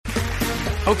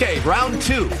Okay, round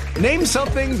two. Name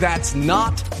something that's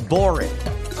not boring.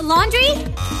 A laundry?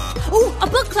 Ooh, a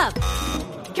book club.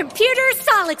 Computer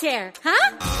solitaire,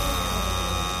 huh?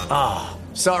 Ah,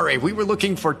 oh, sorry, we were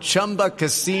looking for Chumba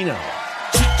Casino.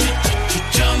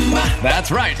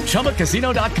 That's right,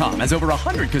 ChumbaCasino.com has over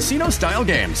 100 casino-style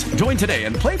games. Join today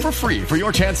and play for free for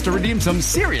your chance to redeem some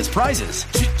serious prizes.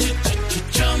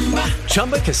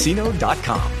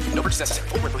 ChumbaCasino.com. No purchase necessary.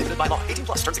 Void where prohibited by law. 18+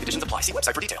 terms and conditions apply. See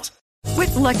website for details.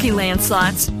 With Lucky Land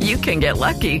Slots, you can get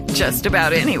lucky just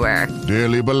about anywhere.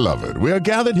 Dearly beloved, we are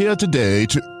gathered here today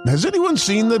to... Has anyone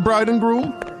seen the bride and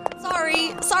groom?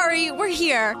 Sorry, we're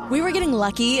here. We were getting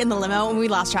lucky in the limo and we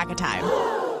lost track of time.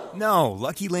 No,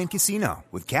 Lucky Land Casino,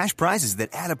 with cash prizes that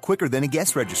add up quicker than a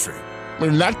guest registry.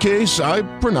 In that case, I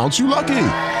pronounce you lucky.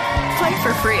 Play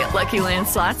for free at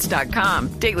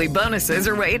LuckyLandSlots.com. Daily bonuses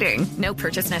are waiting. No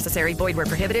purchase necessary. Void where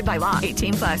prohibited by law.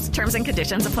 18+. Terms and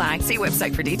conditions apply. See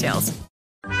website for details.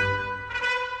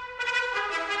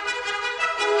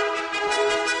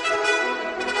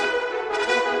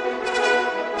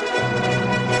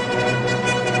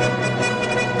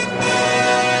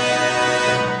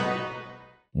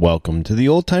 Welcome to the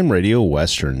Old Time Radio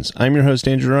Westerns. I'm your host,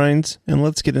 Andrew Rines, and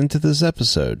let's get into this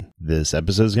episode. This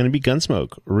episode is going to be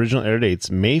Gunsmoke. Original air dates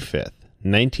May 5th,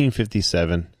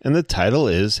 1957, and the title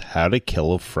is How to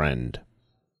Kill a Friend.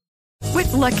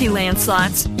 With Lucky Land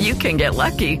Slots, you can get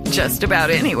lucky just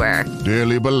about anywhere.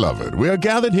 Dearly beloved, we are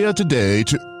gathered here today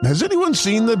to... Has anyone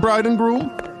seen the bride and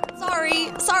groom?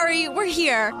 Sorry, we're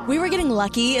here. We were getting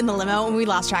lucky in the limo and we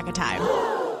lost track of time.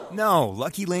 No,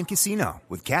 Lucky Land Casino,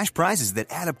 with cash prizes that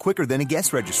add up quicker than a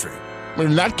guest registry.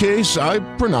 In that case, I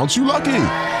pronounce you lucky.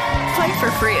 Play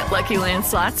for free at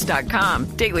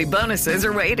LuckyLandSlots.com. Daily bonuses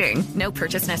are waiting. No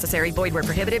purchase necessary. Void where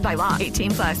prohibited by law.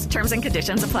 18+. Terms and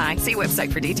conditions apply. See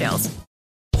website for details.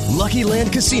 Lucky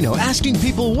Land Casino, asking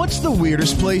people, what's the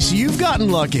weirdest place you've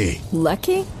gotten lucky?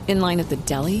 Lucky? In line at the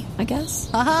deli, I guess?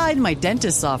 Aha, in my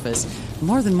dentist's office.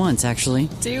 More than once, actually.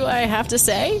 Do I have to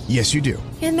say? Yes, you do.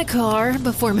 In the car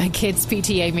before my kids'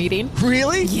 PTA meeting.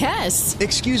 Really? Yes.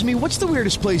 Excuse me, what's the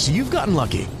weirdest place you've gotten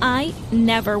lucky? I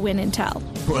never win and tell.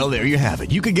 Well, there you have it.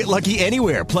 You can get lucky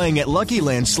anywhere, playing at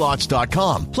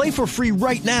LuckyLandSlots.com. Play for free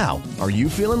right now. Are you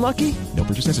feeling lucky? No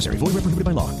purchase necessary. Void where prohibited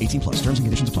by law. 18+. Terms and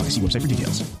conditions apply. See website for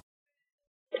details.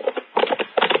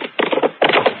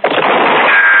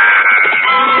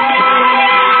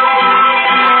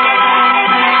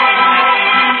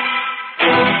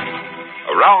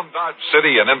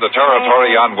 City and in the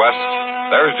territory on West,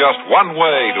 there's just one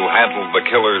way to handle the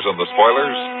killers and the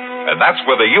spoilers, and that's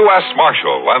with a U.S.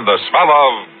 Marshal and the smell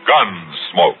of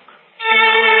Gunsmoke.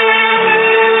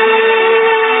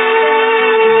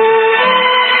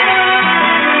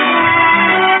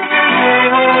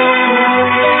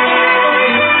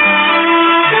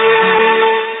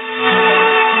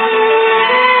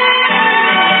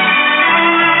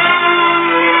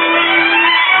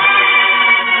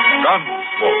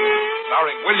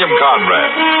 William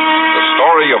Conrad, the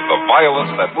story of the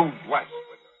violence that moved west,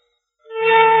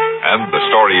 and the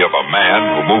story of a man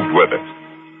who moved with it.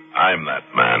 I'm that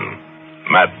man,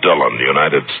 Matt Dillon,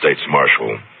 United States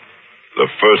Marshal. The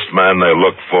first man they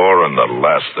look for and the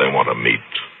last they want to meet.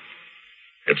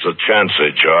 It's a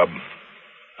chancy job,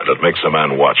 and it makes a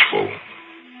man watchful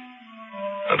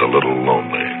and a little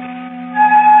lonely.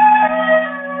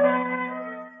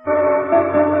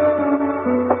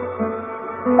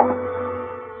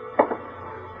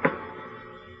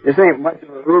 This ain't much of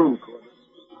a room, Corbin.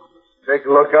 Take a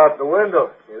look out the window.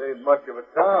 It ain't much of a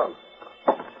town.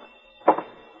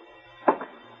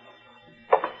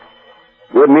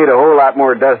 Wouldn't need a whole lot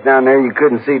more dust down there. You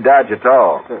couldn't see Dodge at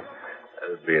all.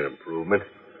 That'd be an improvement.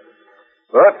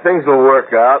 But things will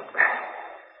work out.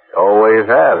 Always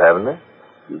have, haven't they?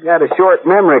 You got a short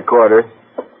memory, Quarter.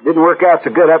 Didn't work out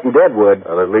so good up in Deadwood.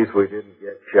 Well, at least we didn't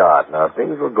get shot. Now,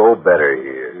 things will go better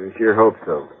here. We sure hope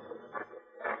so.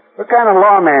 What kind of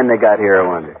lawman they got here, I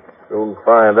wonder? Soon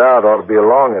find out. Ought to be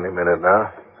along any minute now.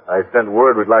 I sent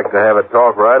word we'd like to have a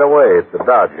talk right away at the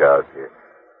Dodge House here.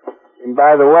 And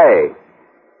by the way,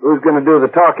 who's going to do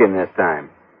the talking this time?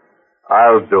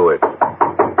 I'll do it.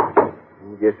 I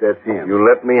guess that's him. You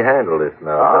let me handle this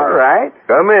now. All right.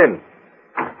 Come in.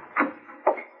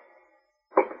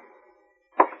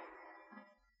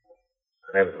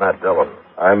 My name's Matt Dillon.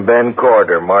 I'm Ben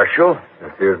Corder, Marshal.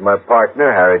 This here's my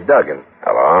partner, Harry Duggan.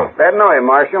 Hello. Bad noise,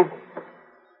 Marshal.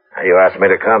 You asked me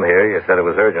to come here. You said it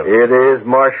was urgent. It is,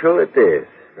 Marshal, it is.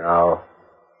 Now,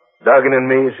 Duggan and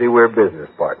me, see, we're business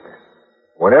partners.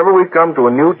 Whenever we come to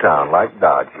a new town like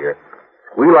Dodge here,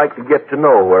 we like to get to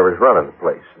know whoever's running the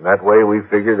place. And that way we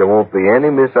figure there won't be any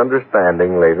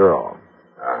misunderstanding later on.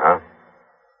 Uh-huh.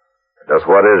 Just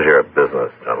what is your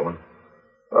business, gentlemen?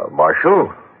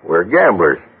 Marshal, we're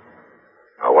gamblers.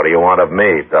 Now, what do you want of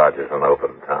me, Dodgers in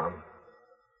open town?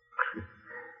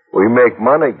 We make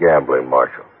money gambling,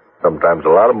 Marshal. Sometimes a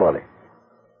lot of money.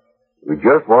 We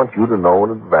just want you to know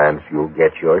in advance you'll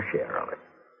get your share of it.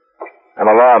 I'm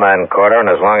a lawman, Carter, and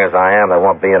as long as I am, there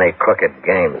won't be any crooked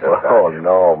games. Oh,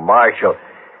 no, Marshal.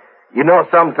 You know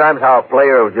sometimes how a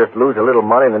player will just lose a little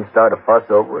money and then start a fuss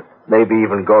over it? Maybe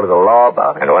even go to the law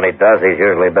about it? And when he does, he's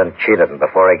usually been cheated, and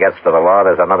before he gets to the law,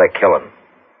 there's another killing.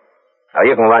 Now,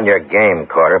 you can run your game,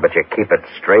 Carter, but you keep it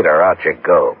straight or out you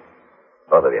go.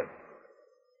 Both of you.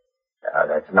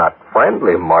 That's not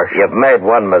friendly, Marshal. You've made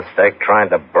one mistake trying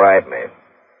to bribe me.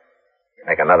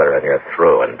 Make another and you're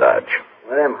through in Dodge.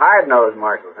 One of them hard-nosed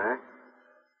marshals, huh?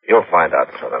 You'll find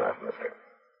out soon enough, mister.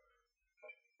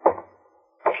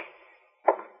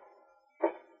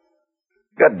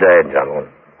 Good day, gentlemen.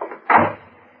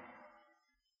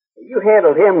 You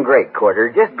handled him great, Carter.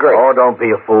 Just great. Oh, don't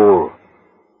be a fool.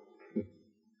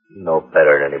 No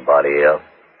better than anybody else.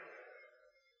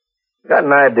 Got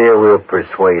an idea we'll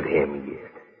persuade him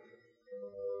yet.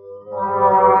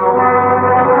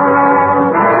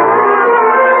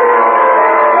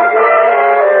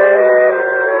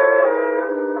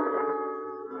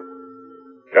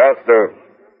 Chester.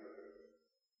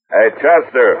 Hey,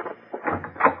 Chester.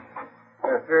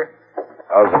 Yes, sir.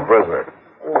 How's the prisoner?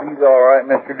 Oh, he's all right,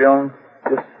 Mr. Dillon.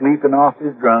 Just sleeping off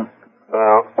his drunk.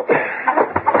 Well,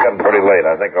 it's getting pretty late.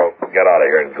 I think I'll get out of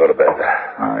here and go to bed.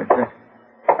 All right, sir.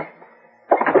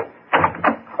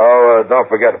 Oh, don't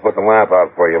forget to put the lamp out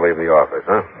before you leave the office,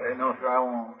 huh? Hey, no, sir, I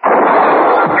won't.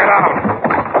 Get out!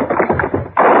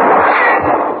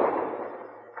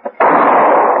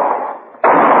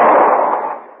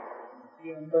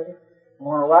 See anybody?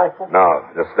 Want a rifle? No,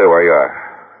 just stay where you are.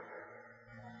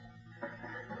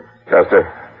 Chester,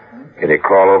 can you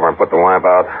crawl over and put the lamp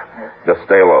out? Just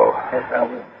stay low. Yes, I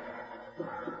will.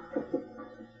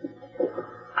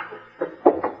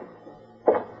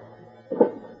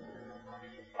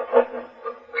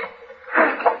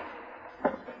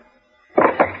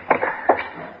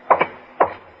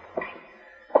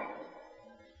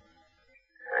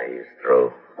 He's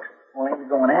through. Well, ain't you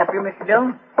going after him, Mr.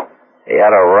 Dillon? He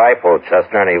had a rifle,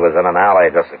 Chester, and he was in an alley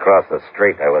just across the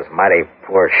street. There was mighty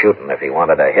poor shooting if he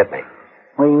wanted to hit me.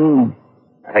 What do you mean?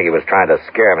 I think he was trying to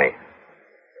scare me.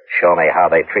 Show me how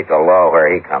they treat the law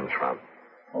where he comes from.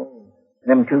 Oh,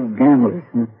 them two gamblers.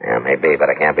 Huh? Yeah, maybe, but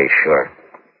I can't be sure.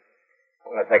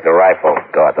 I'm going to take the rifle,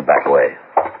 go out the back way.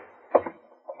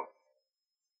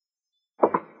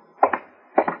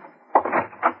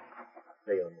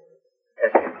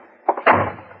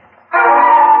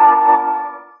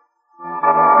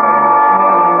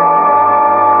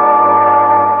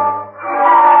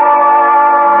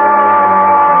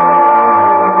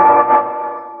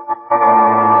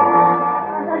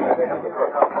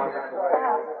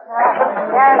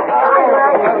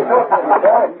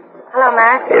 Hello,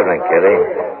 Mac. Evening, Kitty.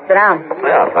 Sit down.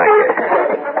 Well, thank you.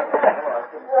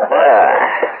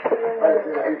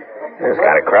 It's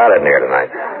kind of crowded in here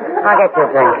tonight. I'll get you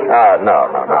a drink. No,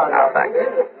 thanks.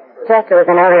 Chester was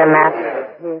in earlier, Matt.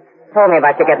 He told me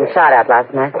about you getting shot at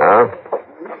last night. Huh?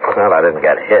 Well, I didn't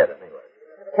get hit.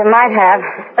 You might have,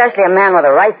 especially a man with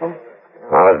a rifle.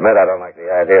 I'll admit I don't like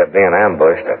the idea of being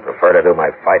ambushed. I prefer to do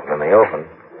my fighting in the open.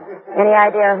 Any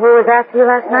idea who was after you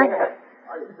last night?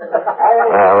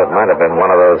 Well, it might have been one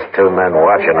of those two men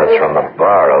watching us from the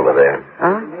bar over there.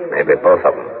 Huh? Maybe both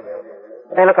of them.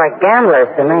 They look like gamblers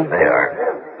to me. They are.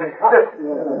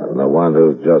 And the one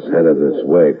who's just headed this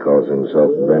way calls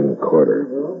himself Ben Carter.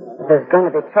 There's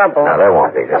going to be trouble. No, there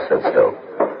won't be. Just sit still.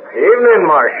 Evening,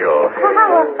 Marshal.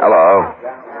 Hello.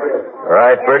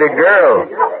 Right, pretty girl.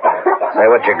 Say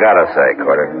what you gotta say,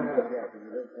 Carter.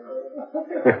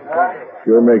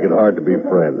 Sure make it hard to be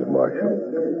friends, Marshal.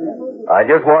 I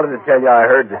just wanted to tell you I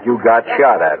heard that you got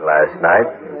shot at last night.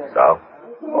 So,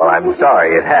 well, I'm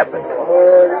sorry it happened.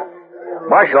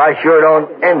 Marshal, I sure don't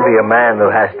envy a man who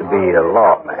has to be a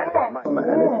lawman.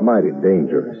 Man, it's mighty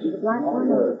dangerous.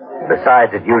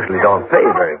 Besides, it usually don't pay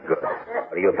very good.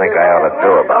 What do you think I ought to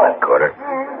do about it, Carter?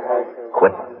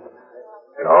 Quit?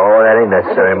 No, that ain't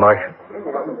necessary, Marshal.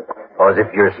 Because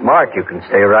if you're smart, you can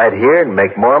stay right here and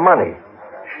make more money.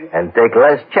 And take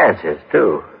less chances,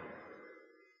 too.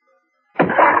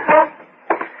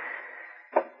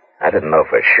 I didn't know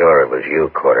for sure it was you,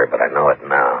 Carter, but I know it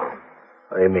now.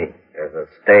 What do you mean? There's a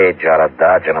stage out of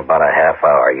Dodge in about a half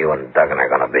hour. You and Duggan are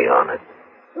going to be on it.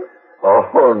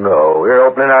 Oh, no. We're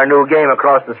opening our new game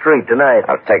across the street tonight.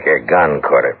 I'll take your gun,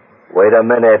 Carter. Wait a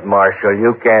minute, Marshal.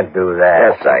 You can't do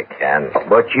that. Yes, I can.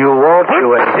 But you won't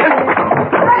do it.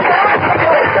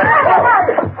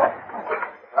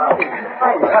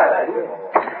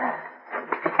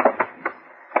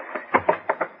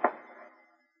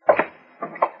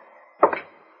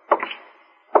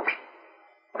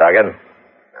 Duggan.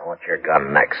 Now, what's your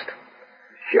gun next?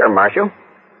 Sure, Marshal.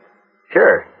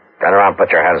 Sure. Turn around and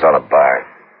put your hands on the bar.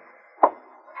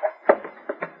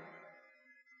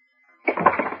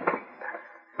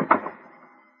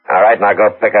 All right, now go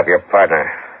pick up your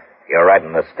partner. You're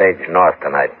riding the stage north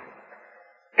tonight.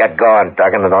 Get going,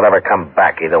 Duggan, and don't ever come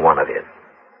back, either one of you.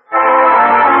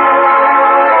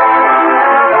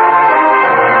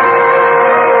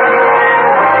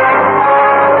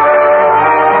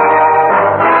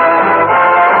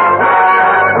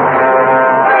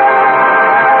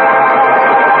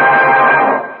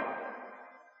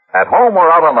 At home or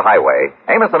out on the highway,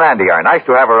 Amos and Andy are nice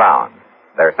to have around.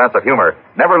 Their sense of humor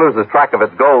never loses track of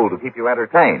its goal to keep you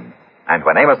entertained. And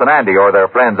when Amos and Andy or their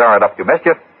friends aren't up to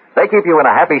mischief, they keep you in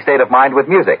a happy state of mind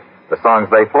with music. The songs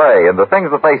they play and the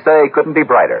things that they say couldn't be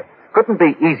brighter, couldn't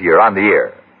be easier on the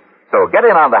ear. So get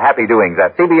in on the happy doings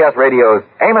at CBS Radio's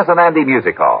Amos and Andy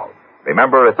Music Hall.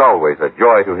 Remember, it's always a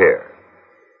joy to hear.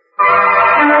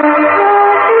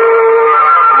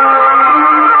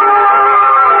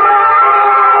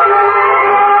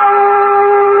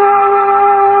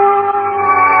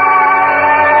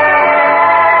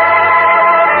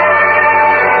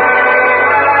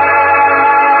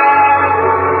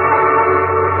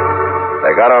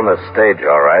 They got on the stage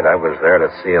all right. I was there to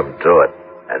see them do it.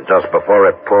 And just before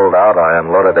it pulled out, I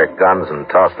unloaded their guns and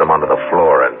tossed them onto the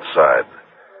floor inside.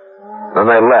 Then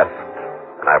they left,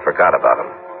 and I forgot about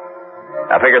them.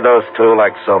 I figured those two,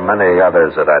 like so many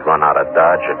others that I'd run out of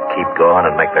Dodge, would keep going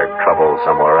and make their trouble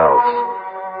somewhere else.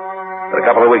 But a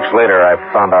couple of weeks later, I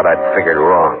found out I'd figured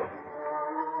wrong.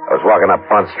 I was walking up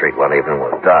Front Street one evening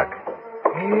with Doc.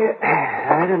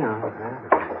 Yeah, I don't know.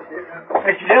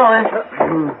 Mr. Dillon.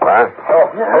 What? Oh,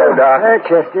 hello, Doc. Hi,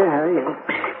 Chester. How are you?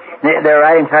 They're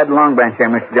right inside the Long Branch there,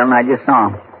 Mr. Dillon. I just saw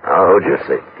them. Oh, who'd you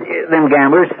see? Them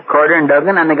gamblers, Corder and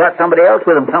Duggan, and they got somebody else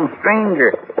with them, some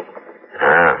stranger.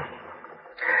 Ah.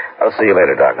 I'll see you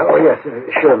later, Doc. Oh, yes,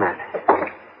 sure, Matt.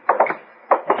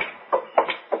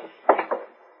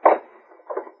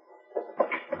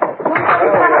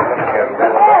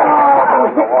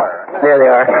 There they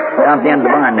are, down at the end of the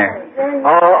barn there.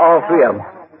 All three of them.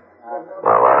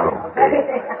 Well, I'll be.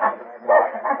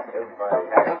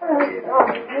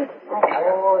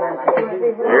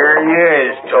 Here he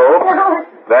is, Tope.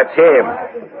 That's him.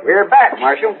 We're back,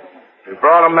 Marshal. We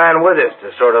brought a man with us to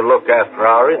sort of look after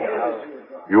our interests.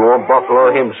 You won't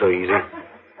buffalo him so easy.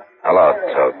 Hello,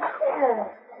 Toke.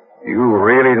 You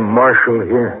really the marshal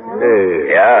here?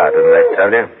 Yeah, didn't I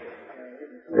tell you?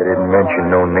 They didn't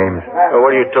mention no names.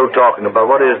 What are you two talking about?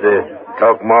 What is this?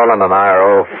 Toke Moreland and I are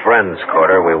old friends,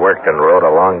 Corder. We worked and rode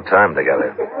a long time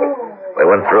together. We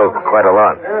went through quite a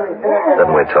lot.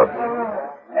 Didn't we, Toke?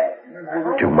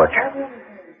 Too much.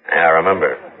 Yeah, I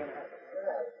remember.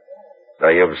 So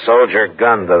you've sold your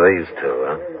gun to these two,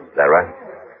 huh? Is that right?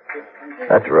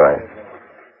 That's right.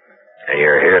 And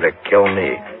you're here to kill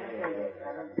me.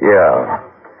 Yeah.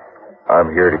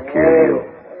 I'm here to kill you.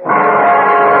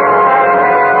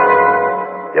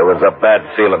 It was a bad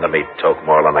feeling to meet Toke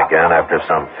Moreland again after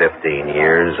some 15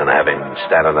 years and have him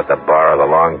standing at the bar of the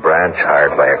Long Branch,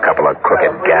 hired by a couple of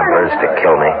crooked gamblers to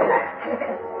kill me.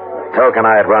 Toke and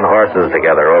I had run horses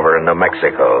together over in New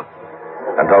Mexico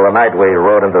until the night we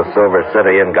rode into Silver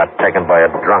City and got taken by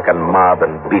a drunken mob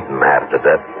and beaten half to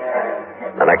death.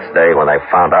 The next day, when they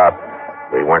found out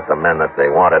we weren't the men that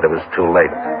they wanted, it was too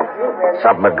late.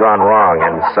 Something had gone wrong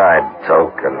inside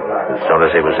Toke, and as soon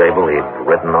as he was able, he'd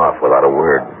ridden off without a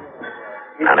word.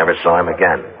 I never saw him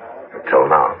again until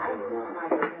now.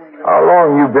 How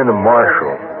long you been a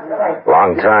marshal?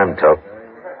 Long time, Toke.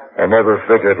 I never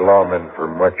figured lawmen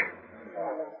for much.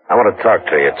 I want to talk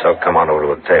to you, Toke. Come on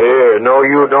over to the table. Here, no,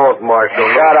 you don't, Marshal.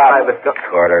 Shut up,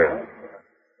 Corder.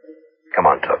 Come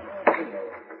on, Toke.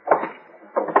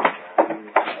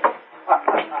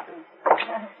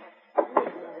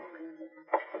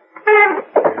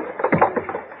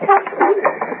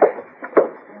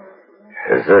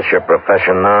 Is this your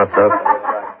profession now, Toke?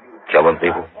 Killing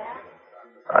people?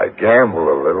 I gamble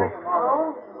a little.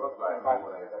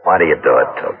 Why do you do it,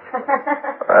 Toke?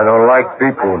 I don't like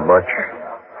people much.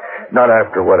 Not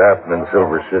after what happened in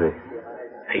Silver City.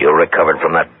 You recovered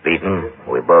from that beating?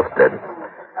 We both did.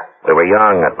 We were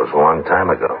young. That was a long time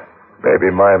ago.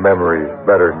 Maybe my memory's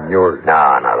better than yours.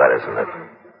 No, that isn't it.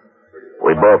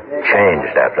 We both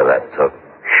changed after that, Toke.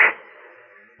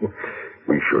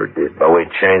 We sure did. But we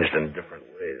changed in different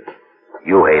ways.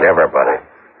 You hate everybody.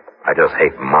 I just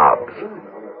hate mobs.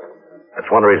 That's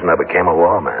one reason I became a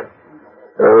lawman.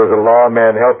 There was a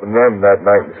lawman helping them that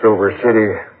night in Silver City.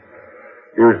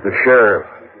 He was the sheriff.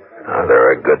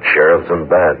 There are good sheriffs and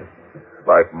bad.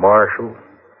 Like marshals?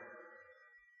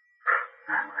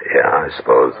 I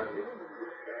suppose.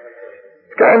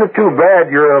 It's kind of too bad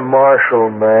you're a marshal,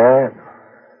 man.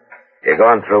 You're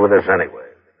going through with this anyway.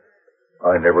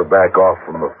 I never back off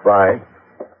from a fight.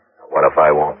 What if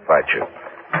I won't fight you?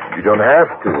 You don't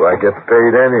have to. I get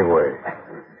paid anyway.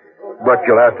 But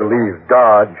you'll have to leave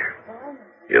Dodge.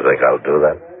 You think I'll do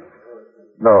that?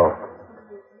 No.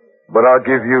 But I'll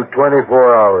give you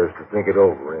 24 hours to think it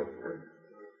over.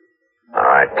 All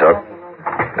right, Tuck.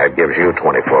 That gives you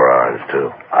 24 hours, too.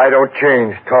 I don't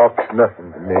change. Talk's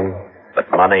nothing to me. But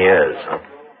money is, huh?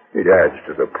 It adds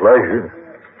to the pleasure.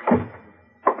 I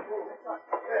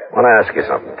want to ask you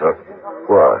something, Tuck.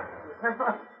 What?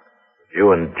 Do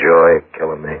you enjoy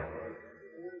killing me?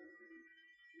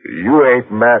 You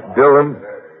ain't Matt Dillon.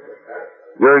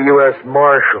 You're a U.S.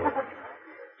 Marshal.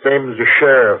 Same as the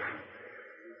sheriff.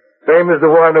 Same as the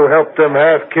one who helped them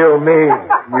half-kill me,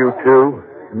 you two,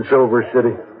 in Silver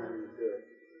City.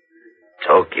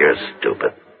 Toke, you're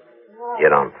stupid. You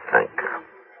don't think.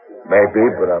 Maybe,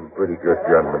 but I'm a pretty good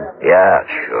gunman. Yeah,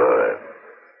 sure.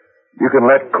 You can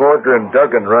let Corder and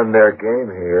Duggan run their game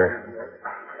here,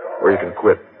 or you can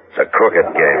quit. It's a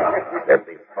crooked game. There'll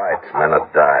be fights and then a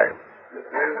dive.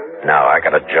 Now, I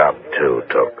got a job, too,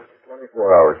 Toke.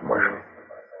 24 hours, Marshal.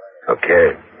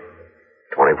 Okay.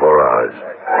 24 hours.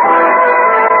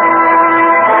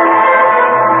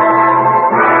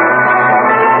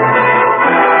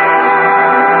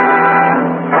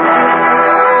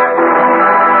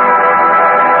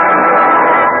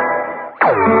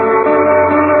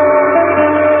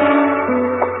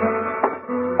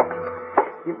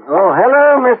 Oh, hello,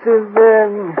 Mrs.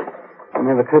 I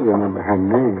never could remember her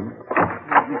name.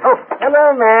 Oh,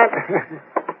 hello, Matt.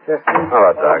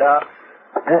 Hello, Doc.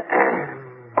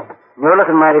 You're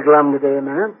looking mighty glum today,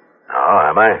 Matt. Oh,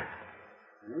 am I?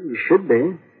 You should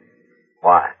be.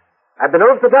 Why? I've been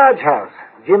over to the Dodge house.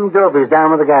 Jim Doby's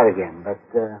down with the guy again, but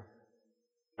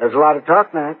there's a lot of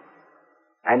talk, Matt.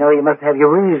 I know you must have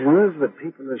your reasons, but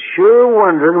people are sure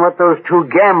wondering what those two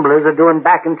gamblers are doing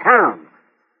back in town.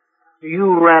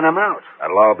 You ran them out.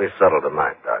 That'll all be settled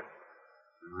tonight, Doc.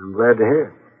 I'm glad to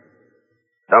hear.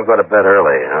 Don't go to bed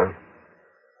early, huh?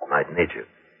 Might need you.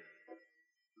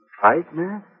 Fight,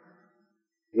 Matt?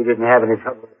 You didn't have any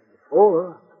trouble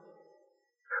before.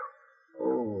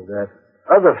 Oh, that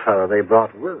other fellow they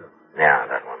brought with them. Yeah,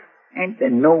 that one. Ain't there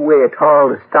no way at all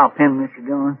to stop him, Mr.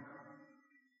 Dillon?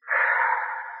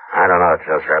 I don't know,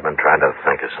 Chester. I've been trying to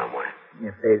think of some way.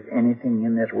 If there's anything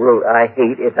in this world I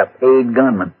hate, it's a paid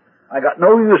gunman. I got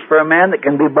no use for a man that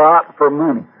can be bought for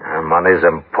money. Money's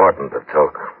important to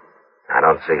Toke. I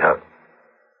don't see how...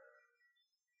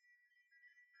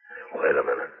 Wait a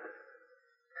minute.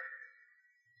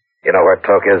 You know where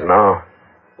Toke is now?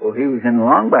 Well, he was in the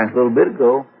Long Bank a little bit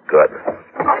ago. Good.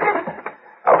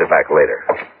 I'll be back later.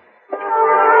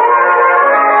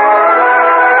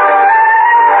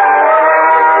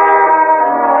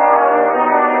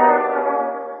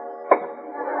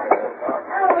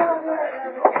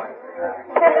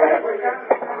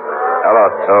 Hello,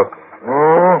 Toke.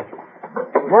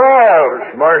 Well,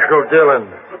 it's Marshal Dillon.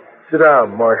 Sit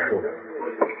down, Marshal.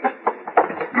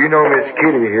 You know Miss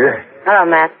Kitty here. Hello,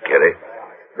 Matt. Kitty.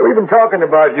 We've been talking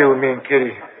about you, me and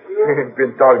Kitty. We've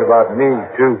been talking about me,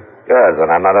 too. Good, then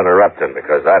I'm not interrupting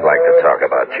because I'd like to talk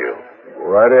about you.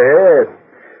 Right ahead.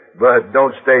 But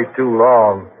don't stay too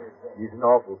long. She's an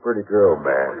awful pretty girl,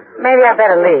 man. Maybe I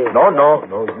better leave. No,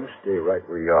 you stay right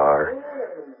where you are.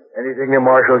 Anything the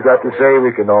Marshal's got to say,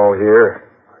 we can all hear.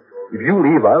 If you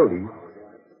leave, I'll leave.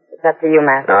 It's up to you,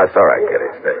 Matt. No, it's all right, Kitty.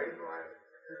 Stay.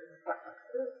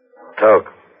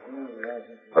 Toke,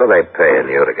 what are they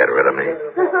paying you to get rid of me?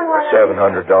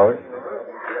 $700.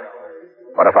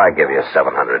 What if I give you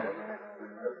 $700?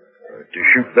 To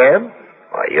shoot them?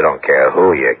 Well, you don't care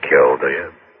who you kill, do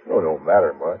you? Oh, don't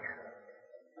matter much.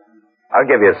 I'll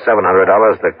give you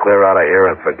 $700 to clear out of here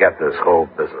and forget this whole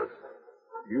business.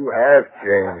 You have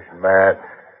changed, Matt.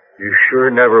 You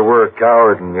sure never were a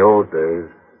coward in the old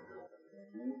days.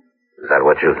 Is that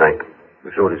what you think?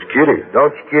 So does Kitty.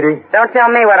 Don't you, Kitty? Don't tell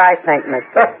me what I think,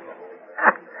 mister.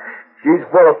 She's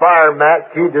full of fire, Matt.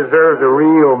 She deserves a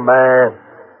real man.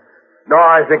 No,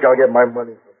 I think I'll get my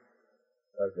money.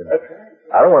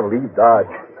 I don't want to leave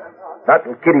Dodge. Not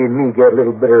till Kitty and me get a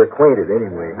little better acquainted,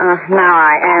 anyway. Now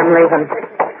I am leaving.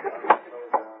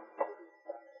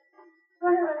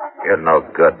 You're no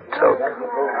good, Toke.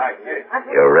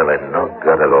 You're really no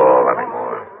good at all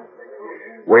anymore.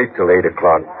 Wait till 8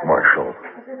 o'clock, Marshal.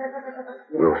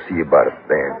 We'll see about it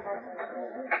then.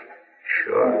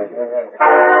 Sure.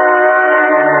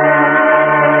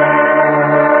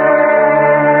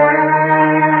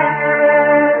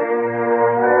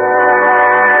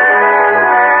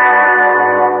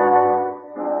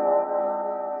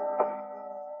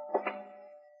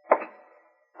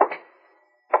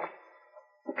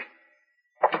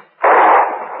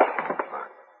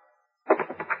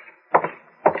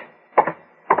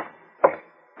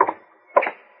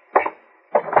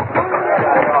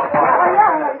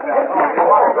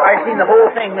 I seen the whole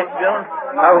thing, Mr. Dillon.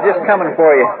 I was just coming for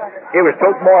you. It was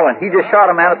Toke Moreland. He just shot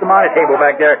a man at the money table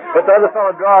back there, but the other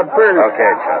fellow drawed first.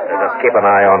 Okay, Chester, just keep an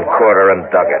eye on Quarter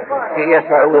and Duggan. Yes,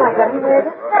 I will.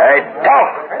 Hey,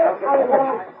 don't!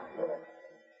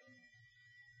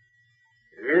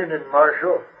 Good evening,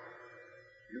 Marshal.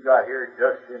 You got here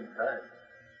just in time.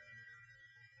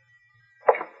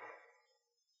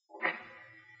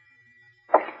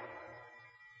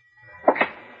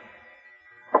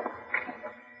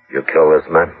 You kill this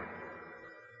man?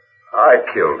 I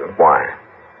killed him. Why?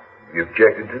 He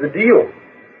objected to the deal.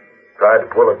 Tried to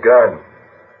pull a gun.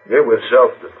 It was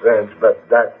self-defense, but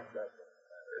that...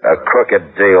 A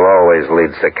crooked deal always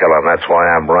leads to killing. That's why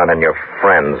I'm running your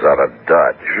friends out of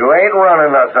Dodge. You ain't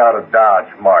running us out of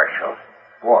Dodge, Marshal.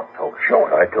 Go on, Toke, show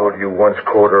it. I told you once,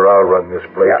 Quarter, I'll run this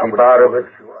place. Yeah, keep out of it.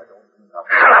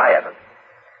 Try it.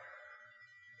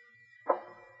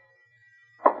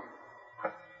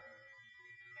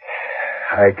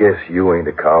 I guess you ain't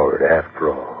a coward after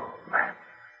all.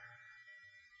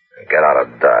 Get out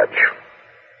of Dodge.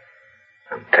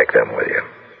 And take them with you.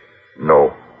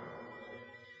 No.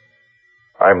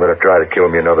 I'm going to try to kill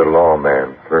me another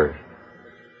lawman first.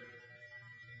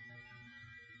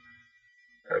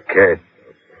 Okay.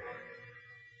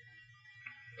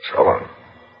 So long.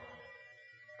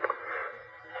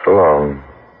 So long,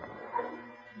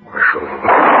 Marshal.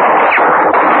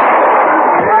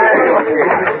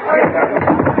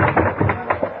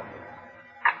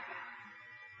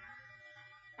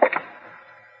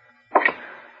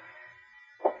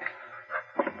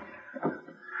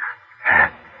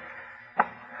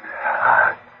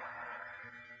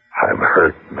 I'm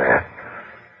hurt, man.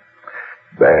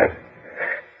 Bad.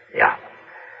 Yeah.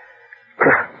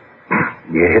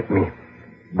 You hit me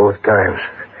both times.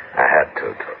 I had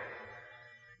to.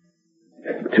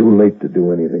 It's too late to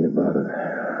do anything about it.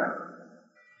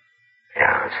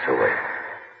 Yeah, it's too late.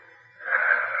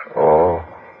 Oh,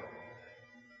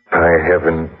 my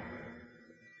heaven.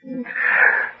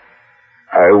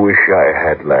 I wish I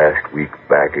had last week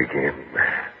back again.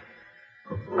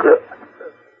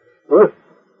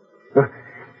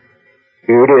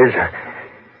 Here it is.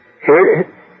 Here it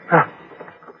is.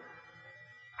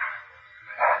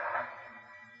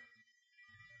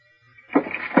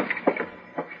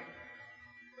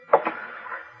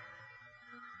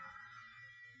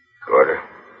 Quarter.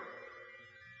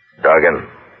 Duggan.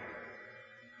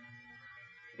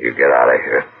 You get out of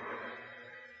here.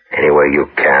 Any way you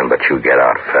can, but you get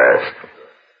out fast.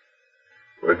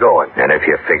 We're going. And if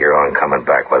you figure on coming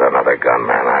back with another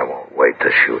gunman, I won't wait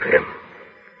to shoot him.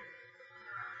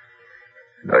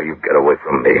 No, you get away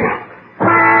from me.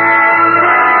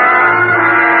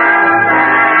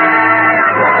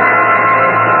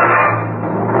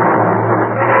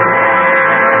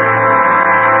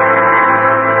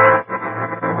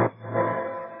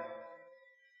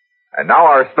 And now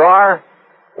our star,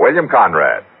 William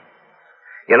Conrad.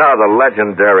 You know, the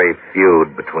legendary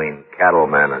feud between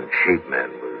cattlemen and sheepmen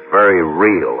was very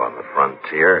real on the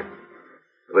frontier.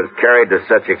 It was carried to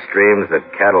such extremes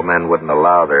that cattlemen wouldn't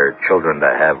allow their children to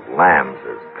have lambs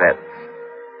as pets.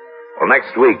 Well,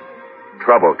 next week,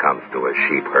 trouble comes to a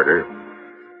sheep herder.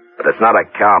 But it's not a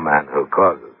cowman who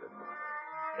causes it.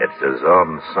 It's his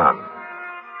own son.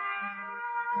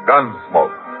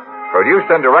 Gunsmoke. Produced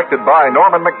and directed by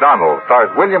Norman MacDonald,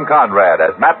 stars William Conrad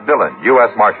as Matt Dillon,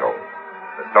 U.S. Marshal.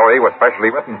 The story was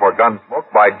specially written for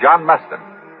Gunsmoke by John Meston.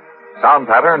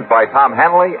 Sound patterns by Tom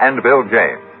Hanley and Bill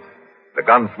James. The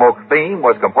Gunsmoke theme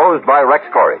was composed by Rex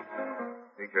Corey.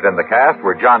 Featured in the cast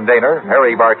were John Daner,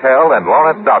 Harry Bartell, and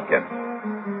Lawrence Dobkin.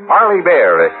 Harley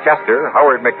Bear as Chester,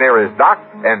 Howard McNair as Doc,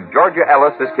 and Georgia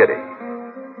Ellis as Kitty.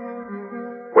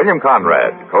 William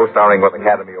Conrad, co-starring with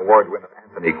Academy Award winner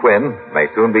Anthony Quinn,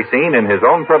 may soon be seen in his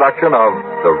own production of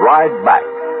The Ride Back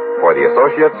for the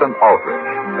Associates and Aldrich,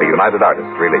 a United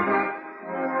Artists release.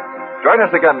 Join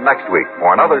us again next week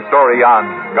for another story on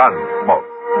Gunsmoke.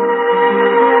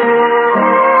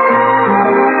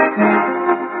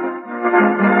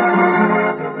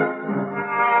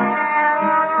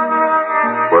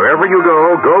 Wherever you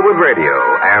go with radio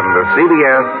and the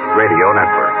CBS Radio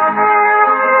Network.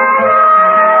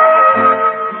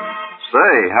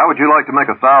 Say, how would you like to make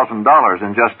 $1,000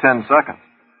 in just 10 seconds?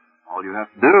 All you have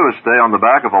to do is stay on the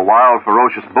back of a wild,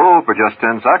 ferocious bull for just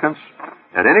 10 seconds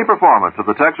at any performance of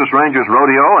the Texas Rangers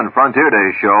Rodeo and Frontier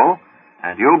Days show,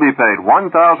 and you'll be paid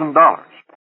 $1,000.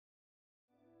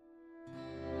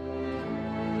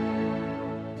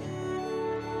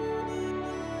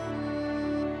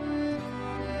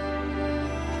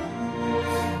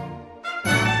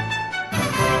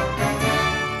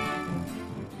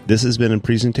 This has been a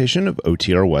presentation of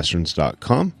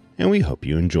OTRWesterns.com and we hope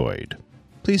you enjoyed.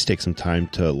 Please take some time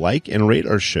to like and rate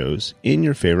our shows in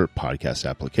your favorite podcast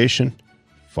application.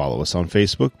 Follow us on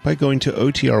Facebook by going to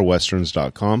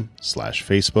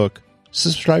otrwesterns.com/Facebook.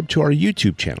 Subscribe to our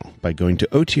YouTube channel by going to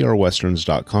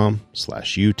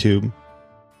otrwesterns.com/YouTube.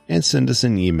 And send us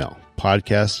an email,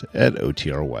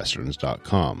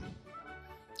 podcast@otrwesterns.com.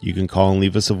 You can call and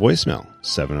leave us a voicemail,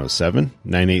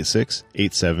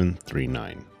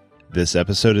 707-986-8739. This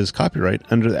episode is copyright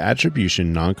under the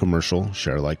Attribution Non-Commercial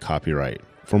Share-alike copyright.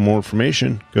 For more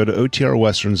information, go to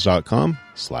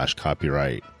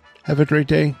otrwesterns.com/copyright. Have a great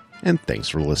day, and thanks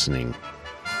for listening.